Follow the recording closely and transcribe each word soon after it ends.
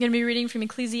I'm going to be reading from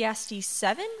Ecclesiastes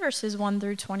 7, verses 1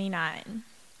 through 29.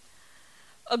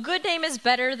 A good name is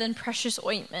better than precious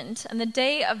ointment, and the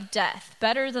day of death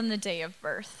better than the day of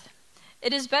birth.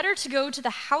 It is better to go to the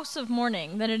house of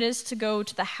mourning than it is to go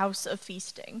to the house of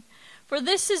feasting. For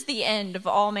this is the end of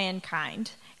all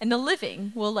mankind, and the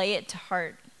living will lay it to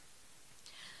heart.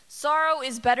 Sorrow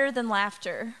is better than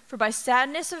laughter, for by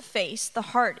sadness of face the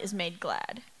heart is made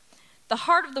glad. The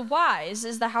heart of the wise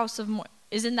is in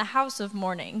the house of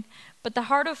mourning, but the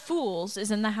heart of fools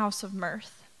is in the house of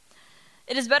mirth.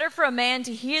 It is better for a man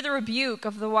to hear the rebuke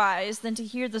of the wise than to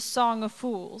hear the song of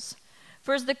fools.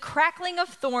 For as the crackling of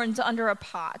thorns under a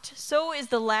pot, so is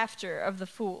the laughter of the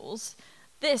fools.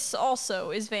 This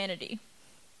also is vanity.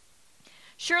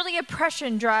 Surely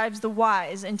oppression drives the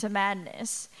wise into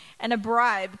madness, and a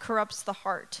bribe corrupts the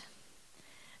heart.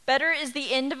 Better is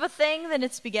the end of a thing than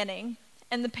its beginning,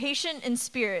 and the patient in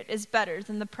spirit is better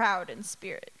than the proud in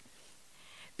spirit.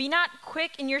 Be not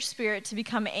quick in your spirit to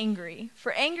become angry,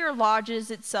 for anger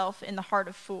lodges itself in the heart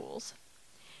of fools.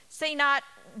 Say not,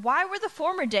 why were the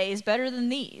former days better than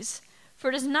these? For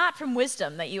it is not from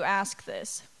wisdom that you ask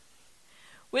this.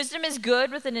 Wisdom is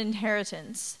good with an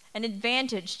inheritance, an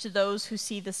advantage to those who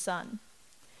see the sun.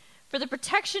 For the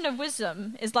protection of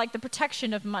wisdom is like the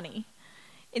protection of money.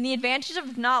 And the advantage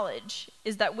of knowledge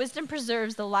is that wisdom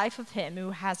preserves the life of him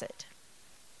who has it.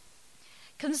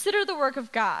 Consider the work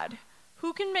of God.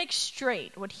 Who can make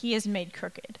straight what he has made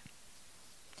crooked?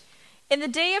 In the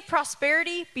day of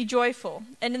prosperity, be joyful,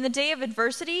 and in the day of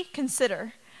adversity,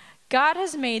 consider. God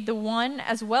has made the one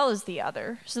as well as the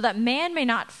other, so that man may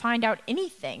not find out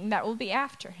anything that will be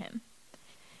after him.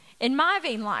 In my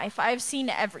vain life, I have seen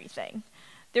everything.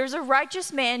 There is a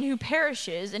righteous man who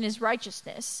perishes in his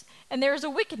righteousness, and there is a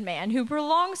wicked man who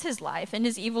prolongs his life in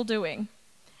his evil doing.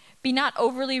 Be not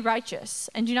overly righteous,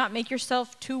 and do not make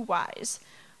yourself too wise.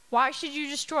 Why should you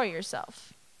destroy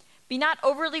yourself? Be not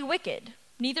overly wicked,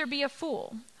 neither be a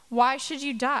fool. Why should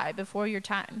you die before your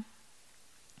time?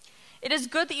 It is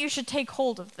good that you should take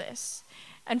hold of this,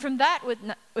 and from that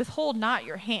withhold not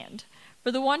your hand,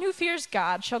 for the one who fears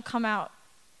God shall come out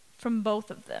from both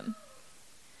of them.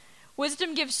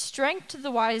 Wisdom gives strength to the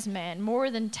wise man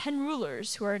more than 10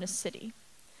 rulers who are in a city.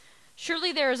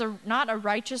 Surely there is not a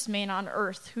righteous man on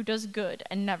earth who does good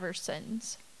and never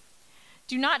sins.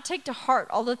 Do not take to heart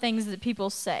all the things that people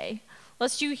say,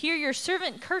 lest you hear your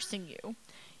servant cursing you.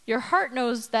 Your heart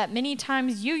knows that many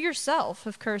times you yourself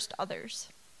have cursed others.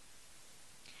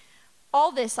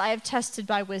 All this I have tested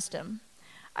by wisdom.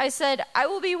 I said, I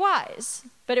will be wise,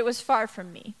 but it was far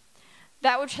from me.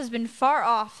 That which has been far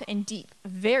off and deep,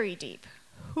 very deep,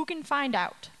 who can find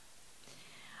out?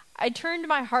 I turned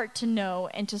my heart to know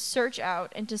and to search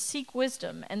out and to seek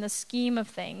wisdom and the scheme of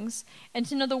things, and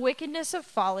to know the wickedness of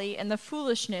folly and the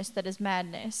foolishness that is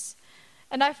madness.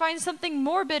 And I find something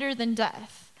more bitter than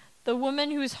death, the woman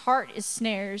whose heart is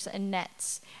snares and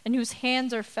nets, and whose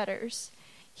hands are fetters.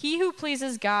 He who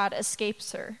pleases God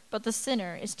escapes her, but the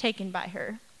sinner is taken by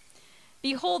her.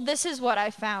 Behold, this is what I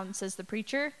found, says the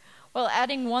preacher, while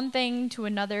adding one thing to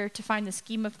another to find the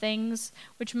scheme of things,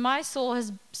 which my soul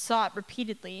has sought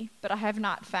repeatedly, but I have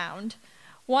not found.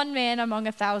 One man among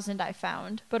 1,000 I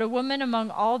found, but a woman among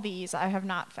all these I have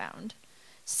not found.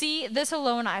 See, this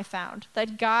alone I found,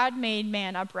 that God made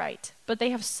man upright, but they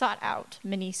have sought out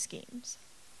many schemes.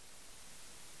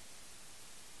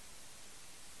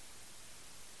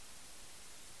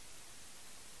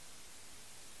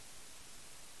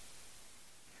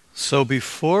 So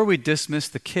before we dismiss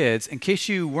the kids, in case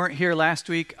you weren't here last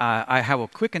week, I have a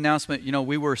quick announcement. You know,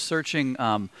 we were searching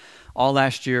all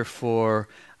last year for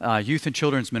youth and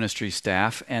children's ministry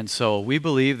staff, and so we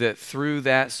believe that through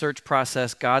that search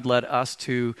process, God led us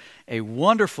to a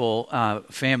wonderful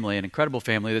family, an incredible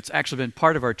family that's actually been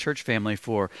part of our church family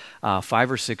for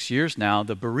 5 or 6 years now,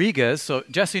 the Barrigas. So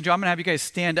Jesse and Joe, I'm going to have you guys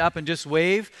stand up and just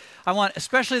wave. I want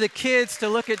especially the kids to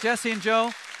look at Jesse and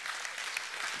Joe.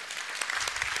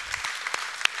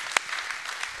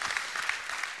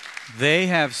 They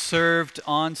have served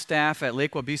on staff at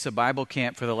Lake Wabisa Bible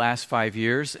Camp for the last 5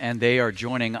 years, and they are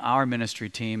joining our ministry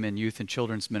team in youth and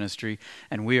children's ministry,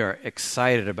 and we are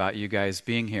excited about you guys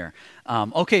being here.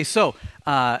 So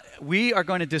we are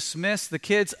going to dismiss the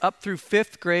kids up through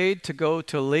 5th grade to go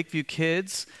to Lakeview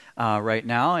Kids right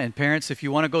now, and parents, if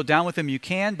you want to go down with them, you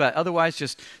can, but otherwise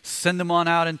just send them on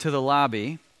out into the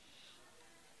lobby.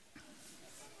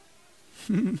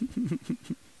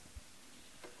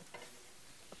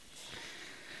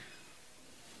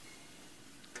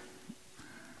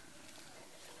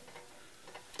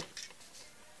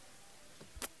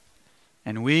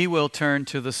 And we will turn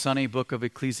to the sunny book of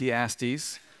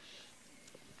Ecclesiastes.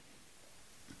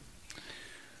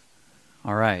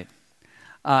 All right.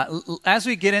 As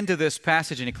we get into this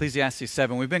passage in Ecclesiastes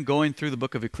 7, we've been going through the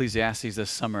book of Ecclesiastes this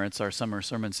summer. It's our summer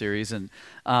sermon series. And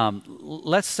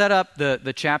let's set up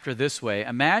the chapter this way.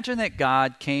 Imagine that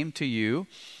God came to you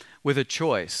with a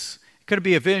choice. It could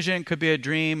be a vision, could be a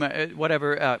dream,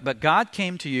 whatever. But God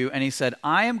came to you and he said,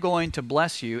 I am going to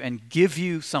bless you and give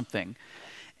you something.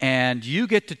 And you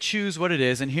get to choose what it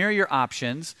is. And here are your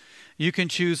options. You can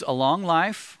choose a long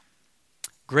life,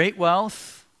 great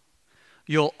wealth,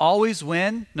 you'll always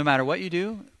win no matter what you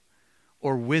do,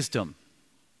 or wisdom.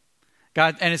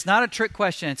 God, and it's not a trick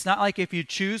question. It's not like if you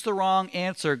choose the wrong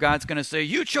answer, God's going to say,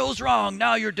 you chose wrong,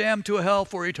 now you're damned to a hell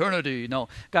for eternity. No,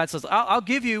 God says, I'll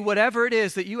give you whatever it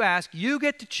is that you ask. You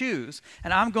get to choose,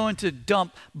 and I'm going to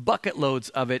dump bucket loads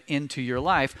of it into your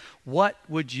life. What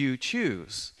would you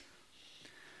choose?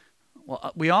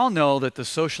 Well, we all know that the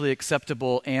socially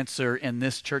acceptable answer in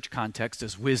this church context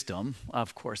is wisdom.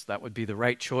 Of course, that would be the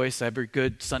right choice. Every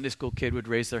good Sunday school kid would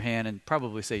raise their hand and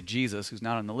probably say Jesus, who's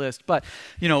not on the list. But,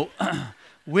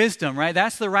 wisdom, right?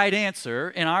 That's the right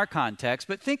answer in our context.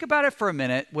 But think about it for a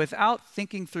minute without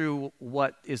thinking through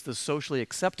what is the socially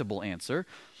acceptable answer.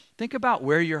 Think about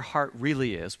where your heart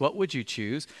really is. What would you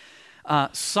choose?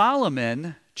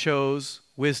 Solomon chose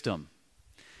wisdom.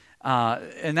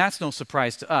 And that's no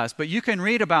surprise to us. But you can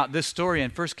read about this story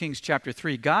in 1 Kings chapter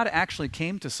 3. God actually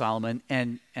came to Solomon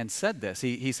and said this.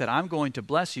 He said, I'm going to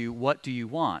bless you. What do you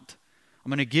want? I'm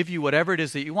going to give you whatever it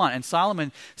is that you want. And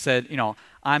Solomon said,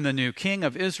 I'm the new king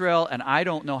of Israel, and I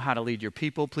don't know how to lead your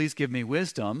people. Please give me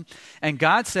wisdom. And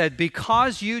God said,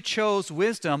 because you chose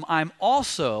wisdom, I'm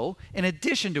also, in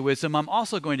addition to wisdom, I'm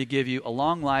also going to give you a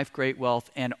long life, great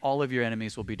wealth, and all of your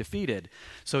enemies will be defeated.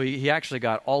 So he actually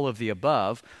got all of the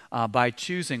above by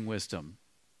choosing wisdom.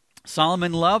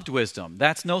 Solomon loved wisdom.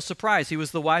 That's no surprise. He was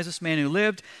the wisest man who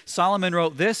lived. Solomon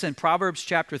wrote this in Proverbs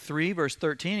chapter 3, verse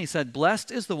 13. He said,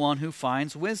 blessed is the one who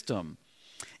finds wisdom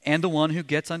and the one who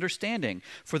gets understanding.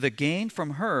 For the gain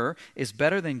from her is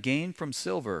better than gain from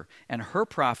silver, and her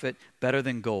profit better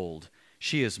than gold.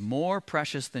 She is more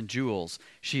precious than jewels.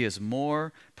 She is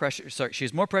more precious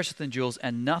than jewels,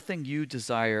 and nothing you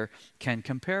desire can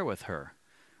compare with her.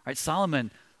 All right, Solomon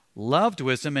loved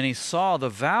wisdom, and he saw the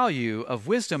value of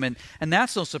wisdom. And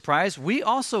that's no surprise. We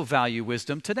also value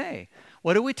wisdom today.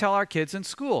 What do we tell our kids in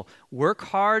school? Work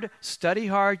hard, study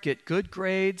hard, get good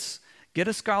grades, get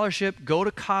a scholarship, go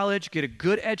to college, get a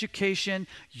good education.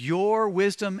 Your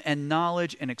wisdom and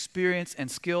knowledge and experience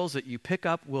and skills that you pick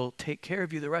up will take care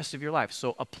of you the rest of your life.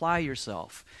 So apply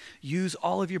yourself. Use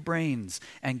all of your brains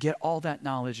and get all that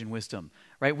knowledge and wisdom.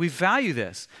 Right? We value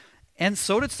this. And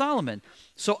so did Solomon.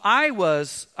 So I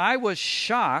was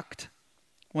shocked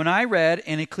when I read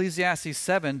in Ecclesiastes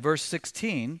 7, verse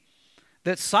 16,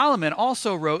 that Solomon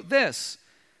also wrote this,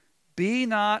 be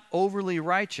not overly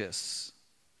righteous,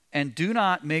 and do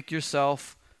not make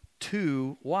yourself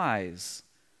too wise.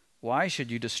 Why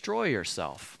should you destroy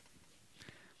yourself?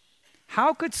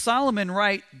 How could Solomon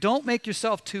write, don't make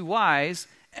yourself too wise,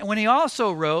 and when he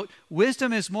also wrote,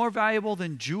 wisdom is more valuable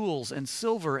than jewels and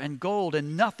silver and gold,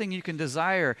 and nothing you can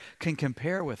desire can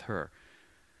compare with her?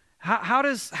 How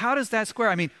does that square?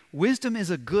 I mean, wisdom is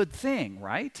a good thing,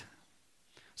 right?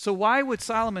 So why would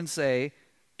Solomon say,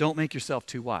 don't make yourself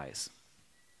too wise?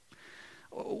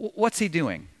 What's he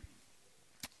doing?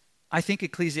 I think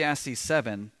Ecclesiastes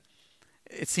 7,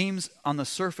 it seems on the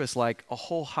surface like a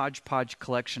whole hodgepodge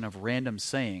collection of random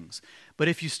sayings. But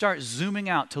if you start zooming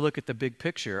out to look at the big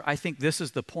picture, I think this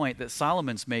is the point that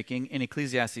Solomon's making in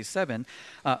Ecclesiastes 7.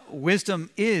 Wisdom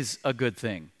is a good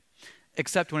thing,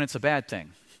 except when it's a bad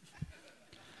thing.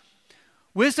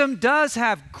 Wisdom does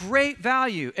have great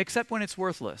value, except when it's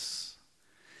worthless.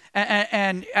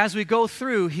 And as we go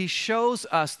through, he shows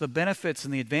us the benefits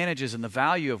and the advantages and the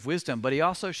value of wisdom, but he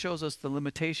also shows us the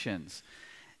limitations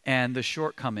and the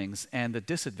shortcomings and the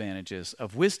disadvantages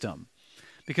of wisdom.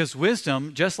 Because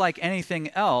wisdom, just like anything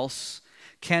else,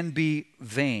 can be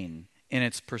vain in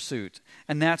its pursuit.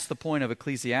 And that's the point of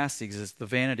Ecclesiastes, is the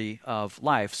vanity of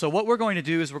life. So what we're going to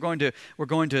do is we're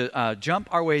going to jump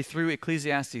our way through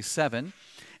Ecclesiastes 7,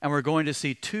 and we're going to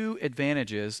see two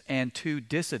advantages and two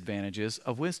disadvantages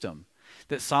of wisdom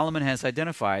that Solomon has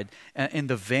identified in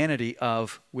the vanity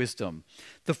of wisdom.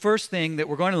 The first thing that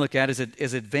we're going to look at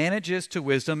is advantages to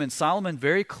wisdom, and Solomon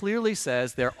very clearly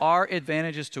says there are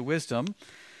advantages to wisdom.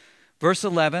 Verse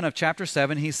 11 of chapter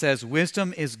 7, he says,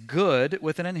 wisdom is good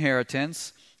with an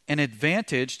inheritance, an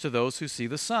advantage to those who see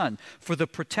the sun. For the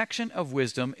protection of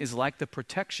wisdom is like the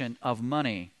protection of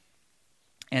money,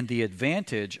 and the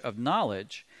advantage of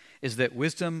knowledge is that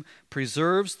wisdom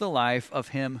preserves the life of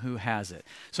him who has it.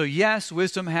 So yes,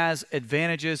 wisdom has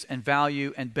advantages and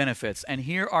value and benefits. And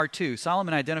here are two.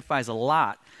 Solomon identifies a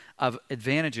lot of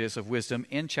advantages of wisdom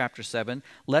in chapter 7.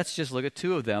 Let's just look at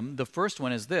two of them. The first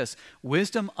one is this: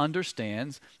 wisdom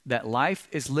understands that life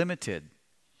is limited.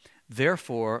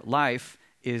 Therefore, life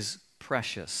is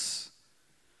precious.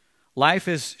 Life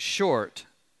is short.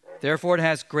 Therefore, it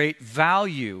has great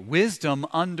value. Wisdom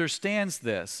understands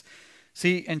this.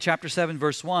 See, in chapter 7,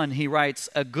 verse 1, he writes,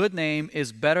 "A good name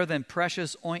is better than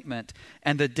precious ointment,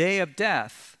 and the day of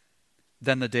death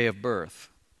than the day of birth.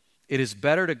 It is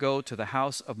better to go to the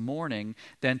house of mourning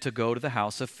than to go to the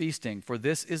house of feasting, for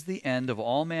this is the end of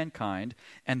all mankind,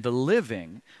 and the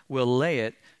living will lay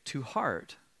it to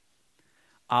heart."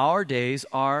 Our days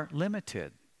are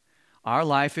limited. Our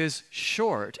life is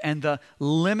short, and the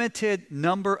limited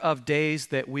number of days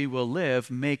that we will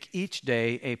live make each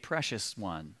day a precious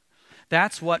one.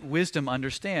 That's what wisdom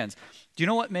understands. Do you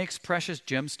know what makes precious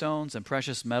gemstones and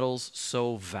precious metals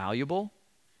so valuable?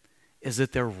 Is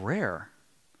that they're rare.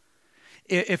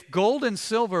 If gold and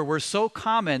silver were so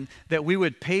common that we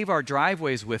would pave our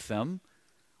driveways with them,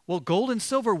 well, gold and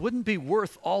silver wouldn't be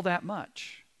worth all that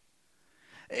much.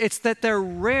 It's that they're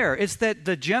rare. It's that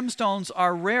the gemstones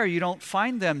are rare. You don't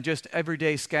find them just every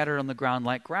day scattered on the ground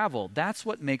like gravel. That's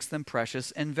what makes them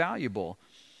precious and valuable.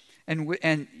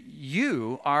 And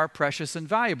you are precious and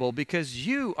valuable because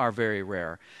you are very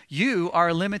rare. You are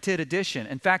a limited edition.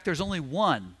 In fact, there's only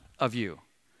one of you.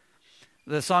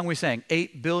 The song we sang,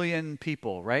 8 billion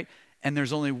people, right? And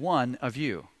there's only one of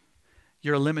you.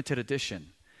 You're a limited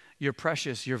edition. You're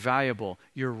precious, you're valuable,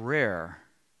 you're rare.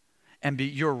 And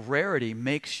your rarity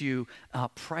makes you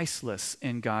priceless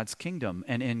in God's kingdom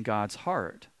and in God's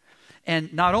heart.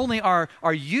 And not only are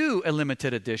you a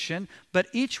limited edition, but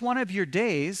each one of your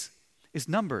days is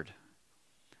numbered.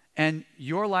 And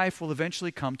your life will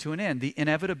eventually come to an end. The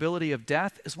inevitability of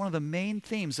death is one of the main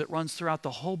themes that runs throughout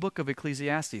the whole book of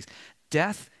Ecclesiastes.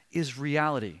 Death is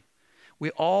reality.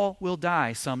 We all will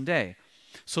die someday.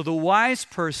 So the wise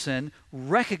person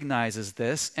recognizes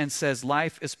this and says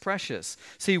life is precious.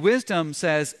 See, wisdom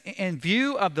says, in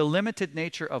view of the limited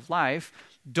nature of life,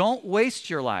 don't waste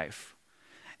your life.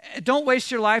 Don't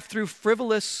waste your life through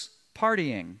frivolous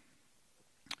partying.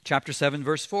 Chapter 7,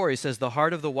 verse 4, he says, "The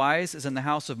heart of the wise is in the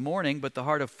house of mourning, but the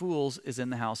heart of fools is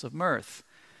in the house of mirth."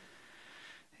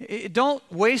 Don't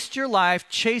waste your life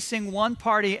chasing one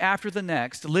party after the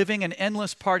next, living an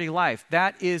endless party life.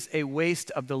 That is a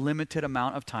waste of the limited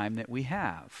amount of time that we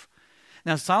have.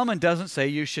 Now, Solomon doesn't say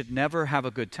you should never have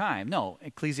a good time. No,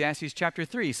 Ecclesiastes chapter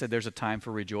 3 said there's a time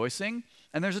for rejoicing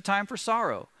and there's a time for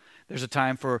sorrow. There's a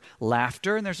time for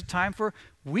laughter and there's a time for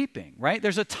weeping, right?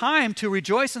 There's a time to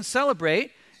rejoice and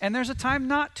celebrate and there's a time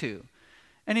not to.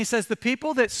 And he says the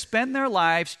people that spend their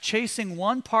lives chasing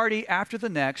one party after the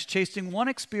next, chasing one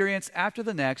experience after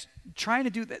the next, trying to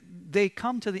do that, they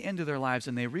come to the end of their lives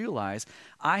and they realize,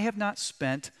 I have not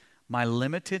spent my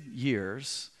limited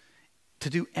years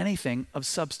to do anything of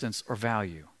substance or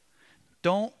value.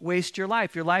 Don't waste your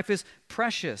life. Your life is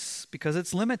precious because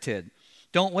it's limited.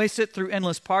 Don't waste it through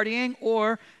endless partying,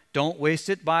 or don't waste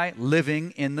it by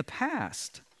living in the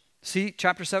past. See,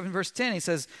 chapter 7, verse 10, he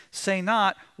says, "Say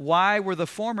not, why were the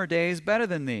former days better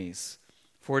than these?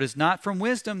 For it is not from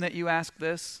wisdom that you ask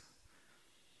this."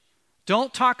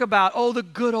 Don't talk about, the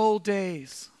good old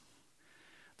days.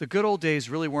 The good old days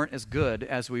really weren't as good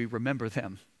as we remember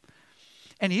them.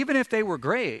 And even if they were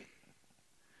great,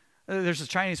 there's a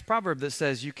Chinese proverb that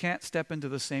says you can't step into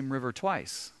the same river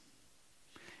twice.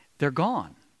 They're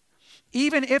gone.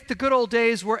 Even if the good old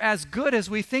days were as good as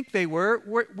we think they were,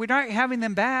 we're not having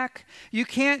them back. You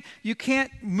can't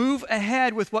move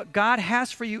ahead with what God has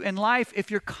for you in life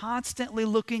if you're constantly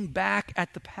looking back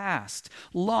at the past,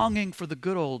 longing for the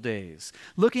good old days,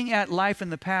 looking at life in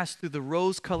the past through the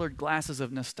rose-colored glasses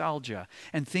of nostalgia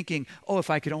and thinking, if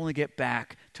I could only get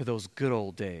back to those good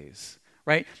old days,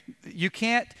 right? You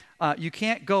can't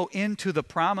go into the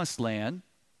promised land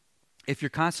if you're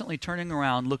constantly turning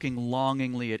around looking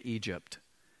longingly at Egypt,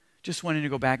 just wanting to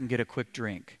go back and get a quick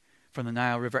drink from the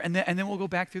Nile River, and then we'll go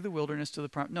back through the wilderness to the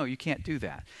promise. No, you can't do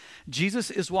that.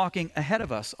 Jesus is walking ahead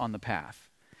of us on the path.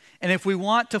 And if we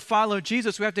want to follow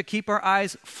Jesus, we have to keep our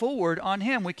eyes forward on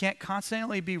him. We can't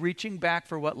constantly be reaching back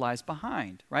for what lies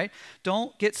behind, right?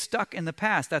 Don't get stuck in the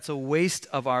past. That's a waste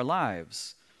of our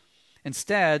lives.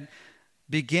 Instead,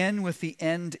 begin with the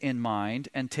end in mind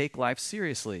and take life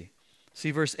seriously. See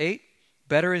verse 8?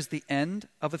 Better is the end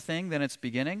of a thing than its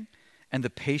beginning, and the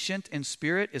patient in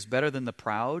spirit is better than the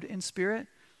proud in spirit.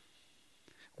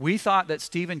 We thought that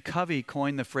Stephen Covey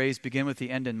coined the phrase begin with the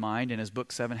end in mind in his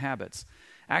book, 7 Habits.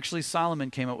 Actually,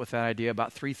 Solomon came up with that idea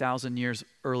about 3,000 years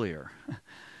earlier,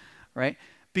 right?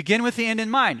 Begin with the end in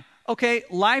mind. Okay,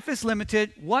 life is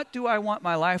limited. What do I want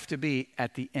my life to be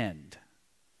at the end?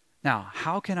 Now,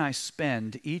 how can I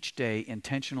spend each day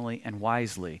intentionally and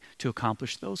wisely to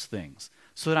accomplish those things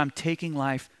so that I'm taking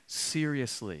life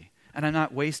seriously and I'm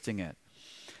not wasting it?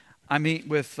 I meet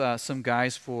with some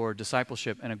guys for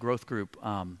discipleship in a growth group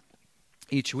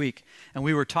each week, and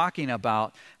we were talking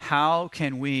about how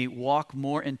can we walk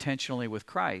more intentionally with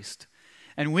Christ.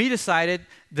 And we decided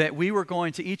that we were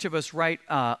going to each of us write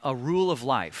a rule of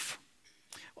life.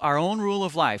 Our own rule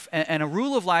of life. And a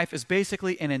rule of life is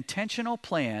basically an intentional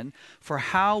plan for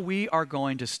how we are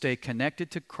going to stay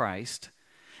connected to Christ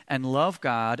and love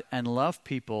God and love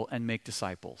people and make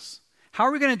disciples. How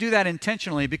are we going to do that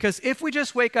intentionally? Because if we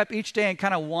just wake up each day and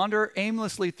kind of wander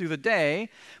aimlessly through the day,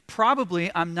 probably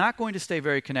I'm not going to stay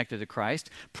very connected to Christ.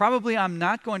 Probably I'm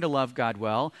not going to love God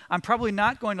well. I'm probably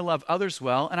not going to love others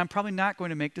well. And I'm probably not going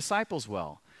to make disciples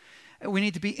well. We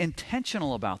need to be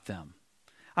intentional about them.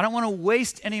 I don't want to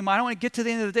waste any time. I don't want to get to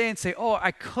the end of the day and say, oh,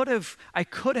 I could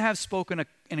have spoken an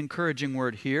encouraging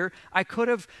word here. I could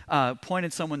have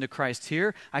pointed someone to Christ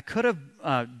here. I could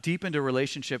have deepened a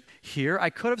relationship here. I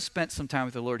could have spent some time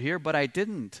with the Lord here, but I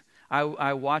didn't.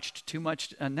 I watched too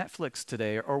much Netflix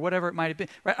today or whatever it might have been.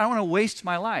 Right? I don't want to waste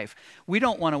my life. We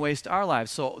don't want to waste our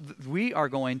lives. So we are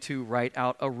going to write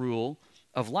out a rule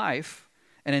of life,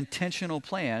 an intentional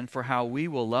plan for how we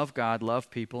will love God, love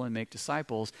people, and make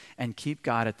disciples, and keep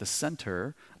God at the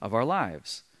center of our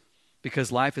lives.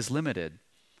 Because life is limited,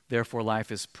 therefore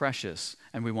life is precious,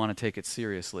 and we want to take it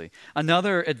seriously.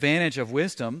 Another advantage of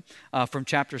wisdom from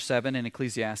chapter 7 in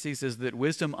Ecclesiastes is that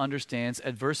wisdom understands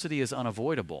adversity is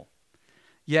unavoidable,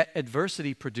 yet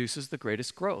adversity produces the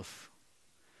greatest growth.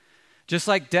 Just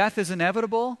like death is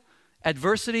inevitable,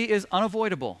 adversity is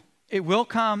unavoidable. It will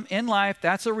come in life.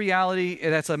 That's a reality.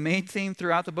 That's a main theme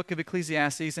throughout the book of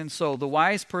Ecclesiastes. And so the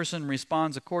wise person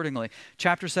responds accordingly.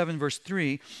 Chapter 7, verse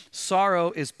 3,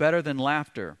 sorrow is better than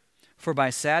laughter, for by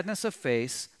sadness of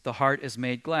face the heart is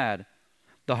made glad.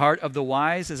 The heart of the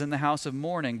wise is in the house of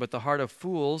mourning, but the heart of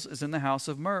fools is in the house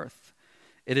of mirth.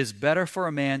 It is better for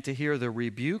a man to hear the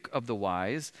rebuke of the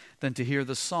wise than to hear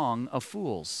the song of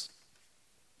fools.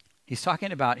 He's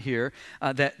talking about here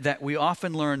that we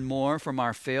often learn more from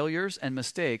our failures and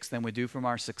mistakes than we do from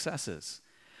our successes.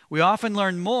 We often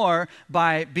learn more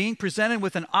by being presented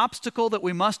with an obstacle that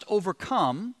we must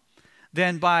overcome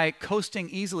than by coasting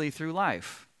easily through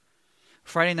life.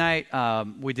 Friday night,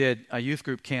 we did a youth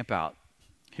group camp out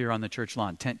here on the church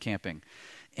lawn, tent camping.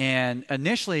 And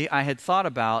initially, I had thought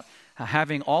about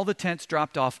having all the tents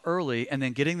dropped off early and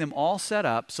then getting them all set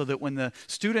up so that when the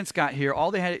students got here,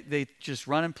 they just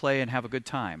run and play and have a good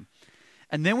time.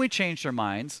 And then we changed our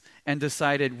minds and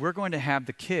decided we're going to have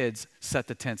the kids set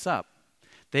the tents up.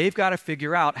 They've got to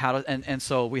figure out how to, and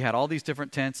so we had all these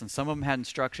different tents, and some of them had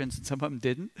instructions and some of them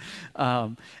didn't.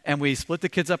 And we split the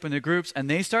kids up into groups, and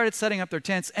they started setting up their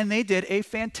tents, and they did a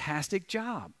fantastic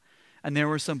job. And there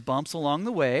were some bumps along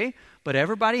the way, but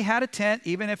everybody had a tent,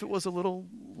 even if it was a little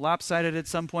lopsided at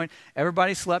some point.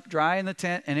 Everybody slept dry in the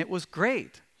tent, and it was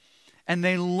great. And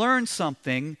they learned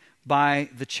something by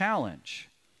the challenge.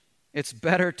 It's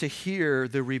better to hear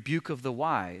the rebuke of the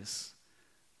wise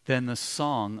than the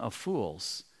song of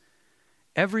fools.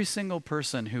 Every single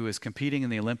person who is competing in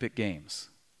the Olympic Games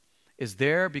is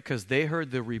there because they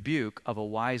heard the rebuke of a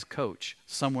wise coach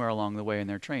somewhere along the way in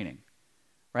their training.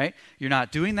 Right? You're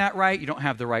not doing that right. You don't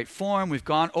have the right form. We've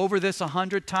gone over this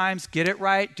 100 times. Get it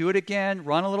right. Do it again.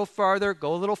 Run a little farther.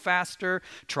 Go a little faster.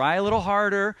 Try a little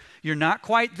harder. You're not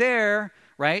quite there,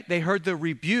 right? They heard the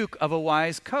rebuke of a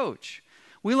wise coach.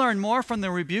 We learn more from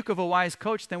the rebuke of a wise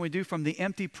coach than we do from the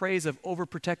empty praise of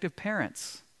overprotective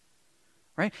parents.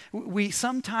 Right? We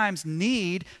sometimes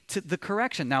need the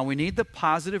correction. Now, we need the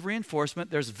positive reinforcement.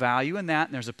 There's value in that,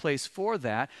 and there's a place for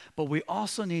that. But we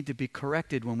also need to be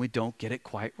corrected when we don't get it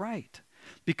quite right,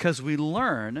 because we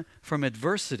learn from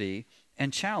adversity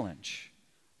and challenge.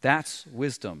 That's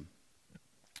wisdom.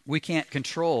 We can't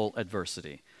control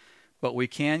adversity, but we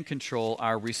can control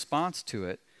our response to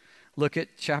it. Look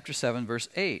at chapter 7, verse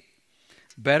 8.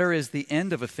 Better is the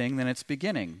end of a thing than its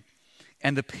beginning.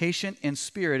 And the patient in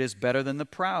spirit is better than the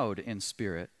proud in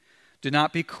spirit. Do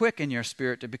not be quick in your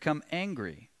spirit to become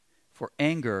angry, for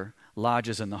anger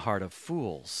lodges in the heart of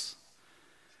fools.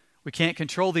 We can't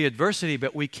control the adversity,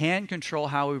 but we can control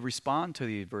how we respond to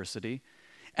the adversity.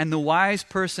 And the wise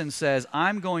person says,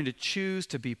 I'm going to choose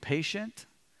to be patient,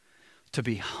 to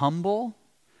be humble,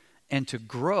 and to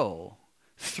grow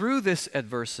through this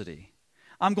adversity.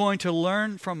 I'm going to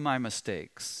learn from my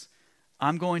mistakes.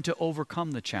 I'm going to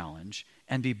overcome the challenge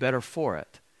and be better for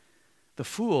it. The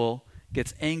fool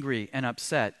gets angry and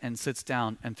upset and sits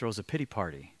down and throws a pity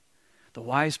party. The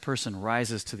wise person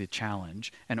rises to the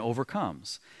challenge and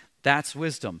overcomes. That's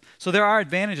wisdom. So there are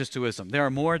advantages to wisdom. There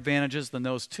are more advantages than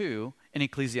those two in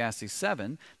Ecclesiastes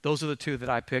 7. Those are the two that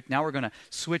I picked. Now we're going to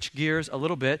switch gears a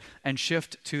little bit and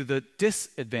shift to the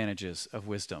disadvantages of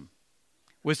wisdom.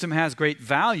 Wisdom has great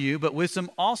value, but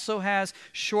wisdom also has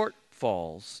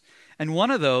shortfalls. And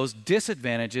one of those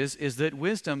disadvantages is that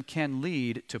wisdom can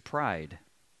lead to pride.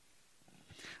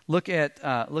 Look at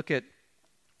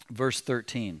verse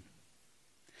 13.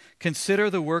 Consider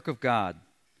the work of God.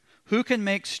 Who can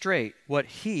make straight what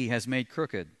he has made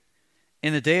crooked?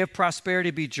 In the day of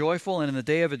prosperity be joyful, and in the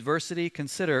day of adversity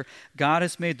consider God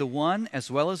has made the one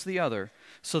as well as the other,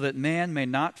 so that man may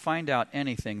not find out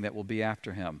anything that will be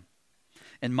after him.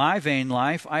 In my vain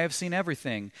life I have seen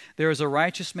everything. There is a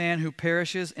righteous man who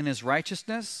perishes in his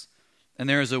righteousness, and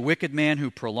there is a wicked man who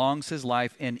prolongs his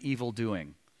life in evil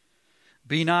doing.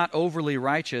 Be not overly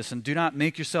righteous, and do not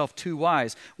make yourself too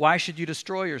wise. Why should you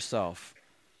destroy yourself?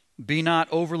 Be not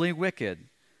overly wicked,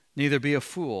 neither be a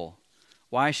fool.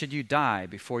 Why should you die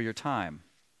before your time?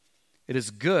 It is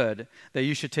good that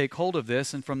you should take hold of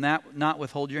this, and from that not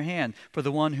withhold your hand. For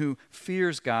the one who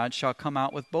fears God shall come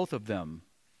out with both of them.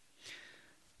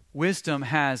 Wisdom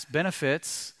has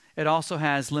benefits. It also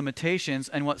has limitations.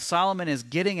 And what Solomon is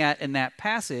getting at in that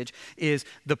passage is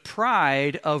the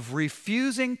pride of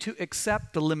refusing to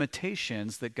accept the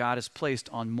limitations that God has placed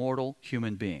on mortal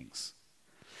human beings.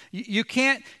 You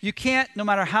can't, no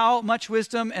matter how much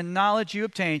wisdom and knowledge you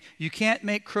obtain, you can't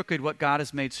make crooked what God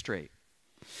has made straight.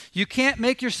 You can't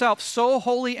make yourself so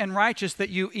holy and righteous that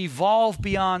you evolve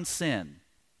beyond sin.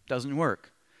 Doesn't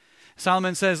work.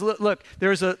 Solomon says, look,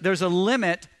 there's a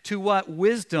limit to what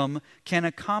wisdom can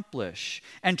accomplish.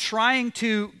 And trying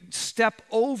to step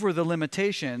over the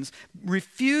limitations,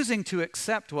 refusing to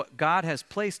accept what God has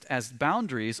placed as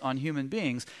boundaries on human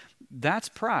beings, that's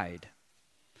pride.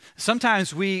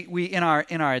 Sometimes we in our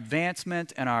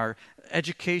advancement and our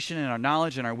education and our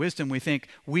knowledge and our wisdom, we think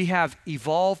we have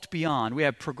evolved beyond, we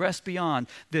have progressed beyond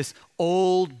this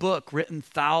old book written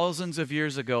thousands of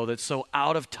years ago that's so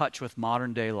out of touch with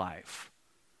modern day life,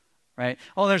 right?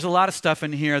 Oh, there's a lot of stuff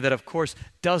in here that, of course,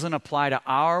 doesn't apply to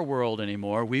our world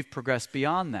anymore. We've progressed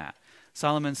beyond that.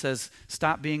 Solomon says,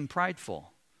 stop being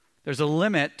prideful. There's a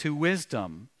limit to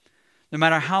wisdom. No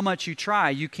matter how much you try,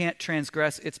 you can't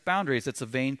transgress its boundaries. It's a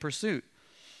vain pursuit.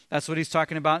 That's what he's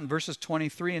talking about in verses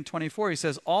 23 and 24. He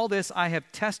says, all this I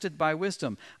have tested by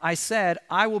wisdom. I said,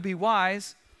 I will be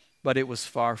wise, but it was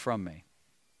far from me.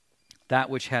 That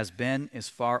which has been is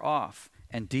far off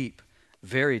and deep,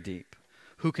 very deep.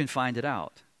 Who can find it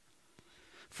out?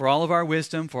 For all of our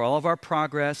wisdom, for all of our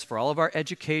progress, for all of our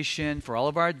education, for all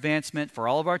of our advancement, for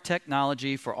all of our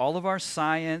technology, for all of our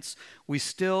science, we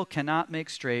still cannot make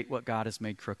straight what God has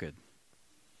made crooked.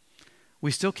 We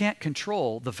still can't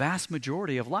control the vast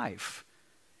majority of life.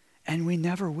 And we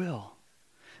never will,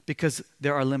 because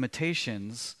there are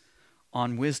limitations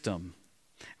on wisdom.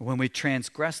 When we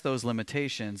transgress those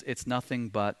limitations, it's nothing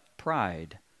but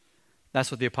pride. That's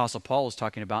what the Apostle Paul was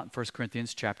talking about in 1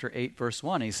 Corinthians chapter 8, verse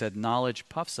 1. He said, knowledge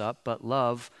puffs up, but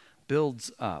love builds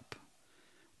up.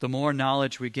 The more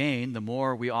knowledge we gain, the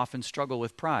more we often struggle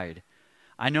with pride.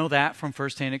 I know that from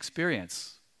firsthand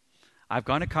experience. I've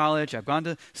gone to college, I've gone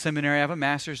to seminary, I have a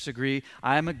master's degree,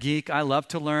 I am a geek, I love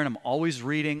to learn, I'm always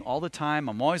reading all the time,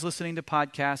 I'm always listening to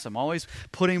podcasts, I'm always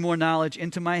putting more knowledge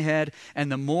into my head, and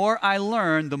the more I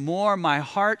learn, the more my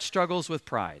heart struggles with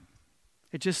pride.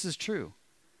 It just is true.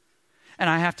 And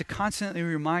I have to constantly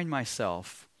remind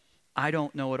myself, I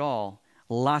don't know it all.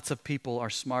 Lots of people are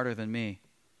smarter than me.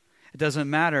 It doesn't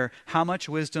matter how much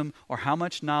wisdom or how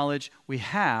much knowledge we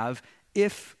have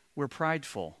if we're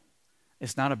prideful.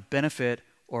 It's not a benefit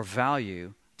or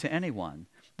value to anyone.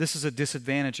 This is a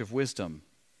disadvantage of wisdom.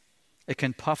 It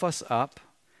can puff us up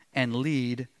and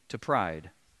lead to pride.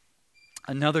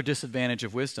 Another disadvantage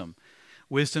of wisdom.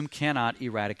 Wisdom cannot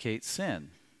eradicate sin.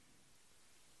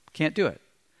 Can't do it.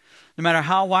 No matter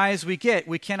how wise we get,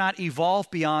 we cannot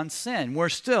evolve beyond sin. We're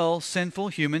still sinful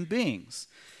human beings.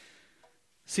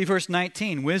 See verse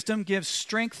 19. Wisdom gives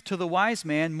strength to the wise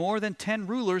man more than 10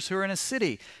 rulers who are in a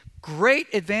city. Great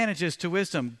advantages to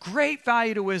wisdom, great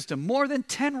value to wisdom, more than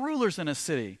 10 rulers in a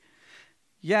city.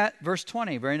 Yet, verse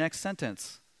 20, very next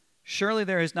sentence, surely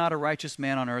there is not a righteous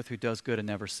man on earth who does good and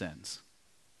never sins.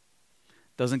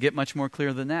 Doesn't get much more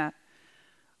clear than that.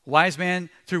 Wise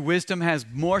man through wisdom has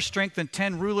more strength than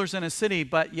 10 rulers in a city,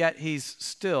 but yet he's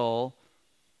still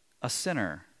a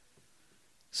sinner,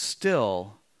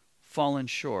 still fallen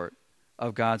short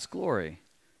of God's glory.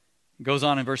 Goes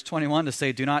on in verse 21 to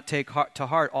say, do not take to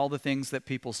heart all the things that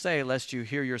people say, lest you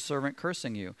hear your servant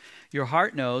cursing you. Your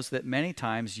heart knows that many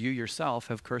times you yourself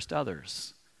have cursed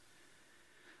others.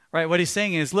 Right, what he's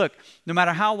saying is, look, no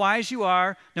matter how wise you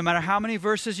are, no matter how many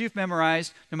verses you've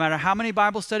memorized, no matter how many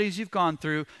Bible studies you've gone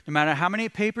through, no matter how many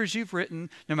papers you've written,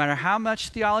 no matter how much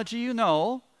theology you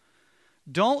know,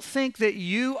 don't think that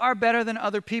you are better than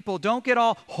other people. Don't get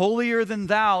all holier than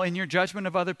thou in your judgment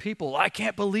of other people. I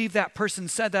can't believe that person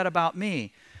said that about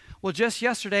me. Well, just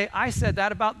yesterday, I said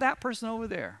that about that person over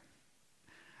there.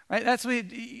 Right? That's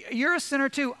what you're a sinner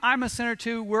too. I'm a sinner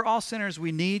too. We're all sinners.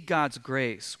 We need God's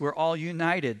grace. We're all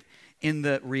united in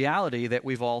the reality that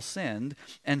we've all sinned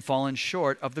and fallen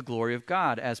short of the glory of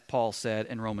God, as Paul said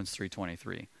in Romans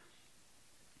 3:23.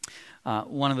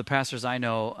 One of the pastors I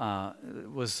know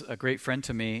was a great friend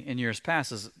to me in years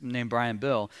past, is named Brian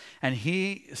Bill, and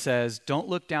he says, don't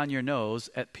look down your nose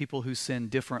at people who sin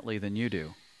differently than you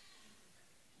do.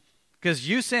 Because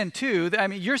you sin too. I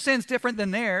mean, your sin's different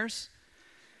than theirs.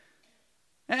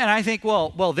 And I think,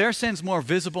 well, their sin's more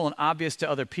visible and obvious to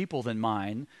other people than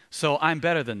mine, so I'm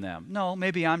better than them. No,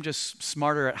 maybe I'm just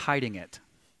smarter at hiding it.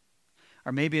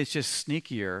 Or maybe it's just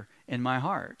sneakier in my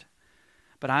heart.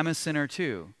 But I'm a sinner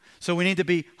too. So we need to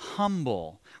be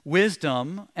humble.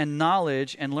 Wisdom and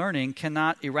knowledge and learning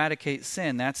cannot eradicate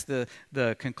sin. That's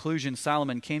the conclusion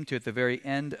Solomon came to at the very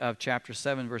end of chapter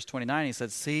 7, verse 29. He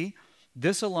said, see,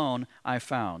 this alone I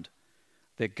found,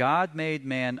 that God made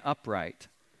man upright,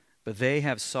 but they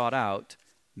have sought out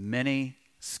many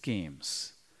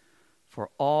schemes. For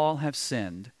all have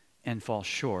sinned and fall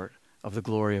short of the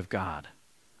glory of God.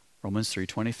 Romans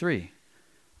 3:23.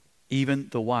 Even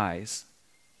the wise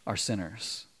are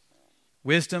sinners.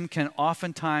 Wisdom can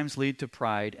oftentimes lead to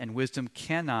pride, and wisdom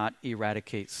cannot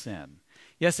eradicate sin.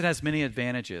 Yes, it has many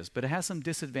advantages, but it has some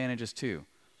disadvantages too.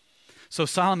 So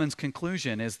Solomon's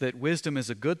conclusion is that wisdom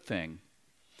is a good thing,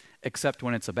 except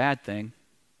when it's a bad thing.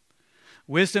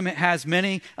 Wisdom has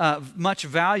much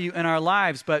value in our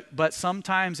lives, but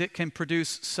sometimes it can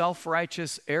produce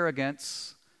self-righteous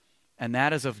arrogance, and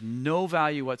that is of no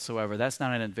value whatsoever. That's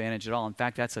not an advantage at all. In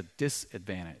fact, that's a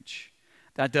disadvantage.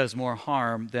 That does more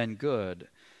harm than good.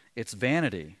 It's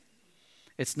vanity.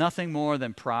 It's nothing more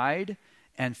than pride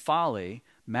and folly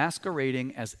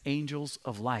masquerading as angels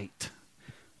of light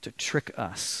to trick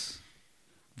us.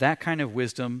 That kind of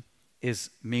wisdom is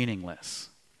meaningless.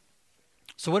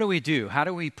 So what do we do? How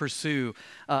do we pursue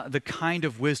the kind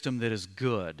of wisdom that is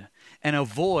good and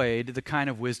avoid the kind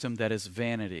of wisdom that is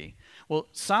vanity? Well,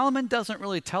 Solomon doesn't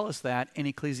really tell us that in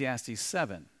Ecclesiastes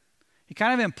 7. He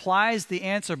kind of implies the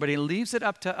answer, but he leaves it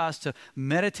up to us to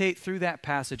meditate through that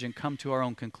passage and come to our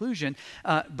own conclusion.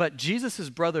 But Jesus'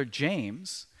 brother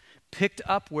James picked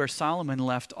up where Solomon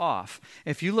left off.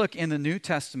 If you look in the New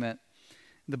Testament,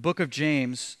 the book of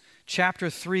James, chapter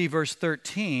 3, verse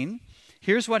 13,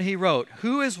 here's what he wrote.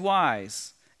 Who is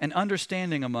wise and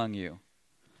understanding among you?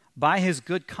 By his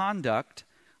good conduct,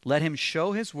 let him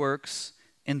show his works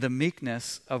in the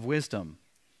meekness of wisdom.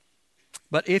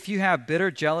 But if you have bitter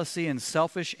jealousy and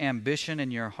selfish ambition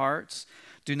in your hearts,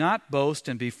 do not boast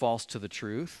and be false to the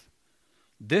truth.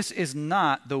 This is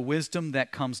not the wisdom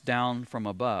that comes down from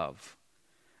above,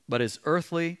 but is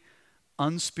earthly,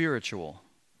 unspiritual,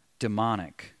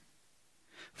 demonic.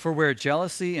 For where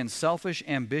jealousy and selfish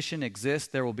ambition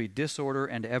exist, there will be disorder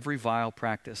and every vile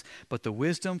practice. But the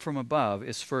wisdom from above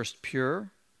is first pure,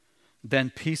 then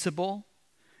peaceable,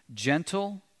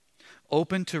 gentle,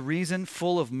 open to reason,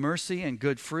 full of mercy and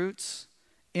good fruits,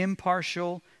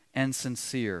 impartial and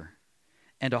sincere.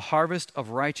 And a harvest of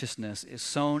righteousness is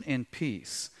sown in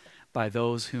peace by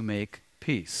those who make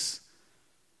peace.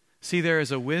 See, there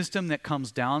is a wisdom that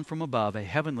comes down from above, a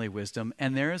heavenly wisdom,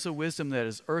 and there is a wisdom that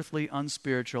is earthly,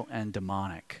 unspiritual, and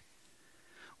demonic.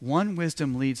 One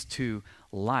wisdom leads to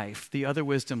life. The other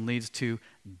wisdom leads to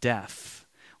death.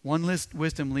 One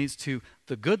wisdom leads to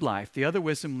the good life. The other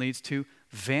wisdom leads to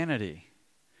vanity.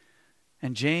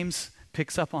 And James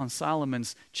picks up on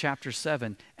Solomon's chapter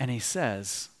 7, and he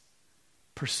says,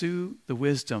 pursue the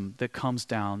wisdom that comes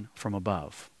down from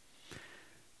above.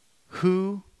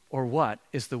 Who or what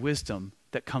is the wisdom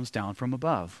that comes down from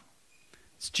above?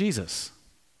 It's Jesus.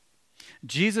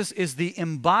 Jesus is the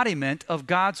embodiment of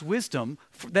God's wisdom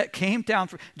that came down.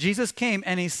 Jesus came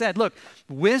and he said, look,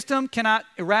 wisdom cannot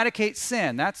eradicate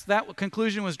sin. That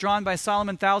conclusion was drawn by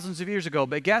Solomon thousands of years ago.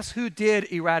 But guess who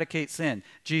did eradicate sin?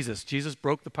 Jesus. Jesus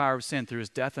broke the power of sin through his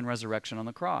death and resurrection on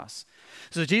the cross.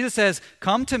 So Jesus says,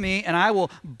 come to me and I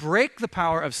will break the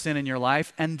power of sin in your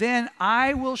life, and then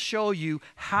I will show you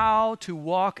how to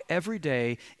walk every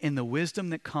day in the wisdom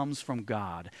that comes from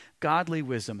God. Godly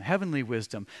wisdom, heavenly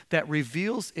wisdom that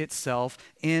reveals itself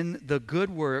in the good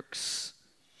works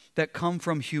that come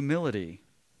from humility.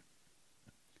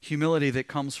 Humility that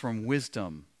comes from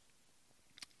wisdom.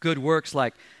 Good works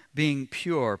like being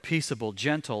pure, peaceable,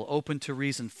 gentle, open to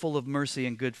reason, full of mercy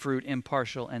and good fruit,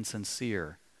 impartial and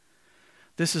sincere.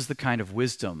 This is the kind of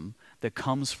wisdom that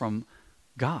comes from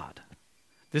God.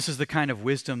 This is the kind of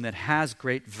wisdom that has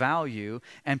great value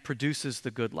and produces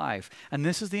the good life. And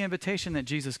this is the invitation that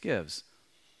Jesus gives.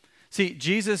 See,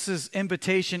 Jesus'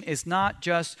 invitation is not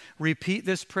just repeat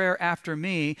this prayer after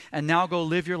me and now go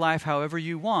live your life however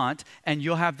you want and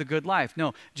you'll have the good life.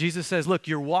 No, Jesus says, look,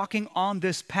 you're walking on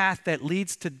this path that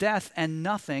leads to death and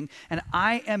nothing, and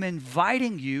I am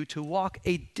inviting you to walk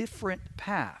a different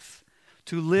path.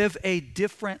 To live a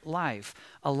different life,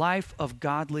 a life of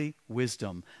godly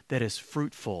wisdom that is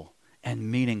fruitful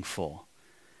and meaningful.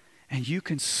 And you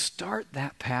can start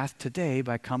that path today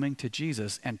by coming to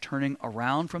Jesus and turning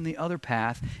around from the other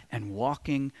path and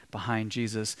walking behind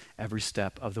Jesus every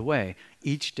step of the way,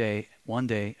 each day, one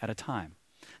day at a time.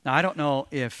 Now, I don't know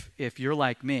if you're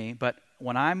like me, but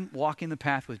when I'm walking the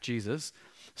path with Jesus,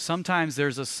 sometimes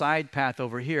there's a side path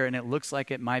over here and it looks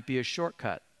like it might be a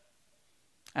shortcut.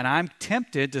 And I'm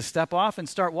tempted to step off and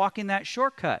start walking that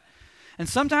shortcut. And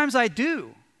sometimes I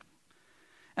do.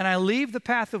 And I leave the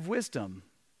path of wisdom.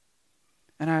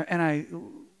 And I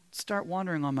start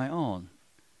wandering on my own.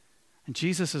 And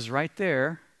Jesus is right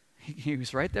there. He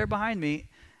was right there behind me.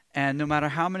 And no matter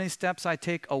how many steps I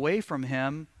take away from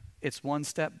him, it's one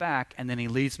step back. And then he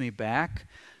leads me back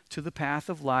to the path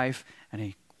of life. And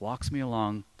he walks me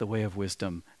along the way of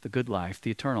wisdom, the good life,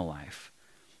 the eternal life.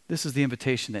 This is the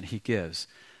invitation that he gives.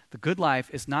 The good life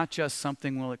is not just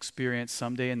something we'll experience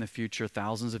someday in the future,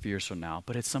 thousands of years from now,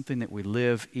 but it's something that we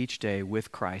live each day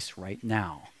with Christ right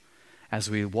now as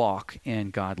we walk in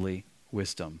godly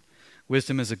wisdom.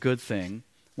 Wisdom is a good thing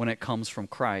when it comes from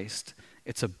Christ.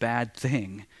 It's a bad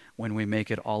thing when we make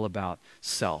it all about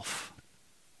self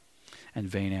and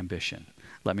vain ambition.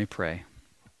 Let me pray.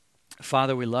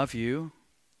 Father, we love you.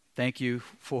 Thank you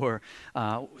for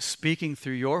speaking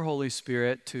through your Holy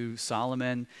Spirit to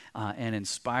Solomon and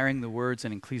inspiring the words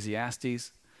in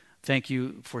Ecclesiastes. Thank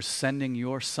you for sending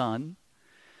your Son,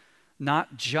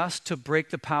 not just to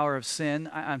break the power of sin.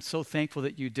 I'm so thankful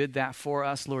that you did that for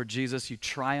us, Lord Jesus. You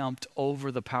triumphed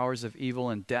over the powers of evil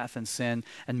and death and sin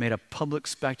and made a public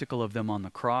spectacle of them on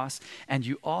the cross. And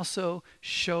you also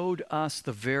showed us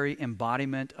the very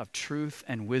embodiment of truth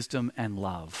and wisdom and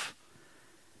love.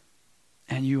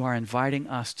 And you are inviting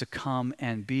us to come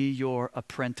and be your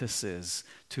apprentices,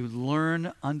 to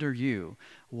learn under you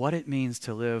what it means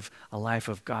to live a life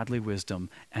of godly wisdom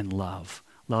and love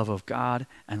of God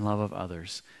and love of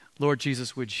others. Lord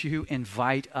Jesus, would you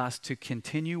invite us to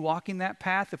continue walking that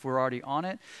path if we're already on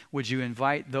it? Would you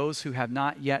invite those who have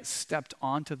not yet stepped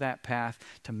onto that path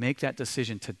to make that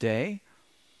decision today?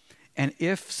 And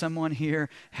if someone here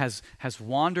has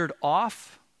wandered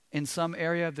off in some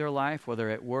area of their life, whether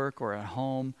at work or at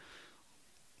home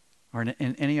or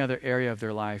in any other area of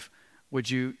their life, would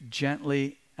you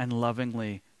gently and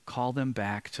lovingly call them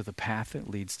back to the path that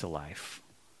leads to life?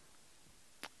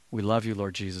 We love you,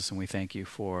 Lord Jesus, and we thank you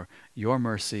for your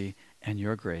mercy and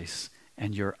your grace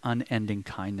and your unending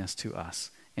kindness to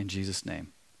us. In Jesus'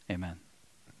 name, amen.